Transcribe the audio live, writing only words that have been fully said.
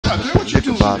up, girl? What you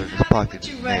doing? About in his pocket. What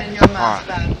you running your mouth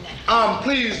about now? I'm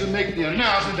pleased to make the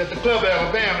announcement that the Club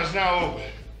Alabama is now open.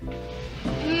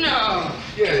 No.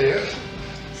 Yeah, it is.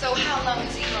 So how long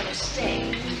is he gonna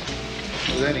stay?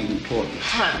 Well, that ain't important.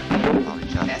 Huh. Oh,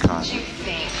 he's trying to That's con what you him.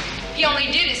 think. He only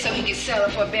did it so he could sell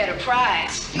it for a better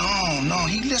price. No,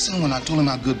 he listened when I told him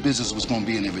how good business was gonna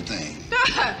be and everything.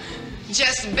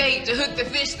 Just bait to hook the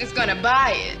fish that's gonna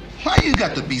buy it. Why you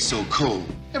got to be so cold?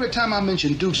 Every time I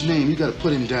mention Duke's name, you gotta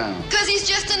put him down. Cause he's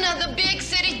just another big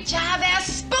city jive-ass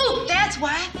spook, that's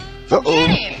why. Uh-oh. Forget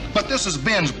him. But this is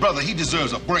Ben's brother. He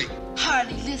deserves a break.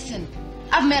 Harley, listen.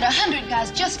 I've met 100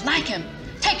 guys just like him.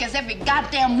 Take us every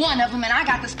goddamn one of them, and I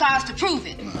got the scars to prove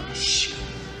it. Oh, shit.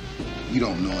 You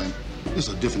don't know him. This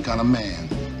is a different kind of man.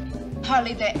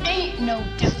 Harley, there ain't no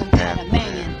different kind of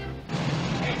man.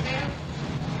 Here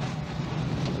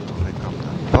comes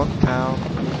the Bucktown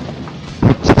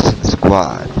Protection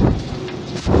Squad.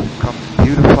 Come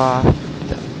beautify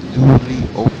the newly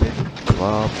opened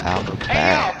Club Alabama.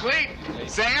 Hey, y'all, Clete.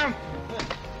 Sam.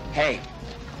 Hey,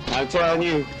 I'm telling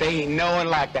you, they ain't no one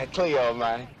like that Cleo of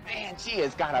mine. Man, she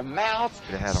has got a mouth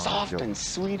soft and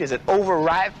sweet as an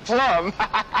overripe plum.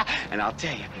 And I'll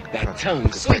tell you, that tongue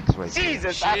sweet.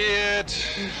 Jesus.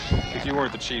 Shit. If you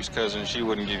weren't the chief's cousin, she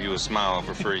wouldn't give you a smile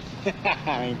for free.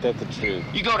 Ain't that the truth?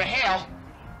 You go to hell.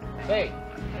 Hey,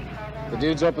 the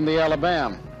dude's opened the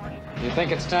Alabama. You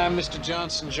think it's time Mr.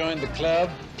 Johnson joined the club?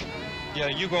 Yeah,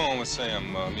 you go on with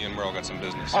Sam. Me and Merle got some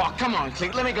business. Oh, come on,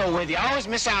 Clete. Let me go with you. I always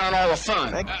miss out on all the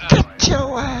fun. Get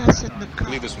your ass in the car.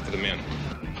 Leave this one for the men.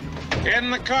 Get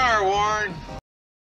in the car, Warren.